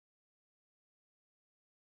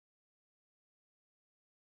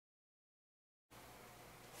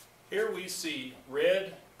Here we see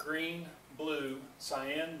red, green, blue,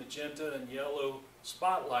 cyan, magenta, and yellow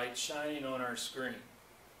spotlights shining on our screen.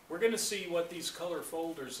 We're going to see what these color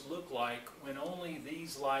folders look like when only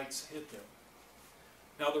these lights hit them.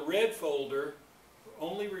 Now the red folder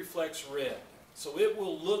only reflects red, so it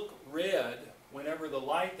will look red whenever the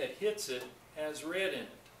light that hits it has red in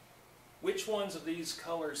it. Which ones of these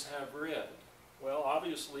colors have red? Well,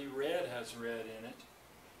 obviously red has red in it.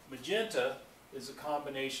 Magenta is a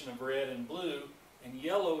combination of red and blue, and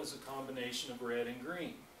yellow is a combination of red and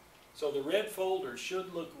green. So the red folder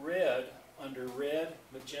should look red under red,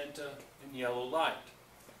 magenta, and yellow light.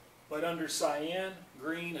 But under cyan,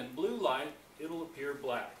 green, and blue light, it'll appear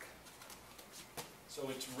black. So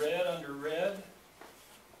it's red under red,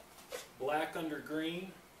 black under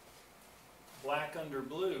green, black under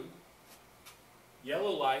blue,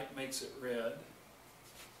 yellow light makes it red,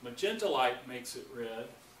 magenta light makes it red,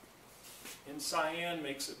 and cyan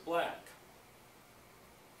makes it black.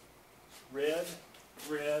 Red,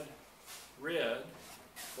 red, red,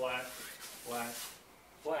 black, black,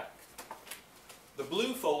 black. The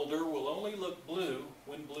blue folder will only look blue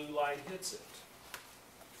when blue light hits it.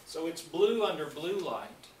 So it's blue under blue light,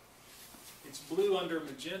 it's blue under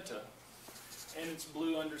magenta, and it's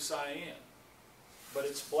blue under cyan. But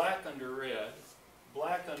it's black under red,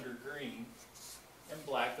 black under green, and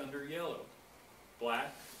black under yellow.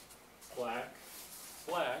 Black, black,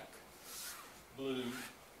 black, blue,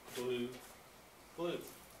 blue, blue.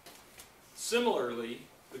 Similarly,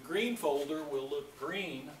 the green folder will look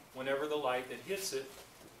green whenever the light that hits it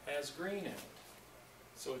has green in it.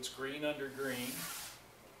 So it's green under green,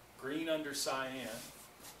 green under cyan,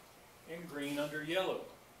 and green under yellow.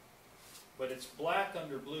 But it's black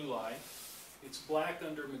under blue light, it's black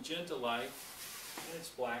under magenta light, and it's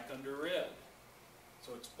black under red.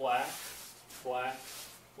 So it's black, black,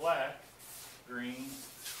 black, green,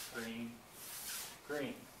 green,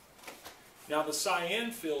 green. Now the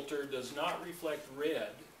cyan filter does not reflect red,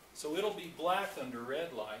 so it'll be black under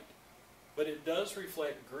red light, but it does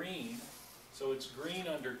reflect green, so it's green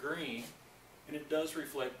under green, and it does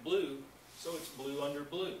reflect blue, so it's blue under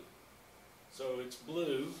blue. So it's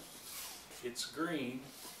blue, it's green,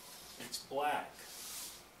 it's black,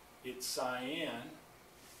 it's cyan,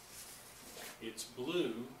 it's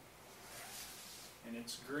blue, and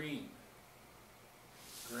it's green.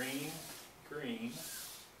 Green, green,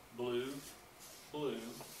 blue, blue,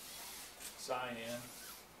 cyan,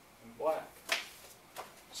 and black.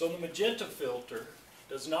 So the magenta filter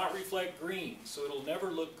does not reflect green, so it'll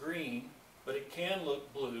never look green, but it can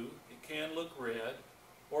look blue, it can look red,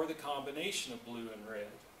 or the combination of blue and red,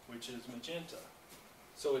 which is magenta.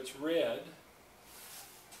 So it's red,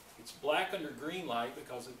 it's black under green light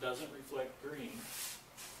because it doesn't reflect green,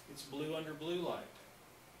 it's blue under blue light.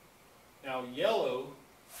 Now yellow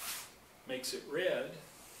makes it red,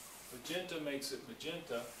 magenta makes it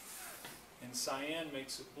magenta, and cyan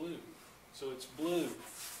makes it blue. So it's blue,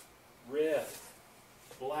 red,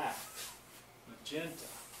 black, magenta,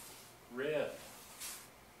 red,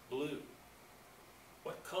 blue.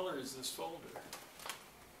 What color is this folder?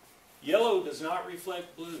 Yellow does not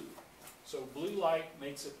reflect blue, so blue light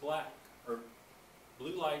makes it black, or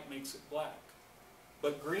blue light makes it black.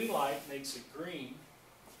 But green light makes it green,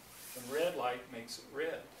 and red light makes it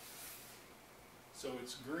red. So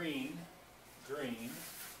it's green, green,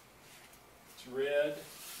 it's red,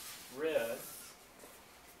 red,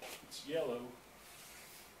 it's yellow,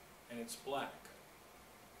 and it's black.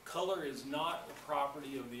 Color is not a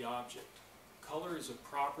property of the object. Color is a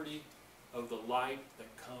property of the light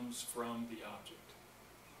that comes from the object.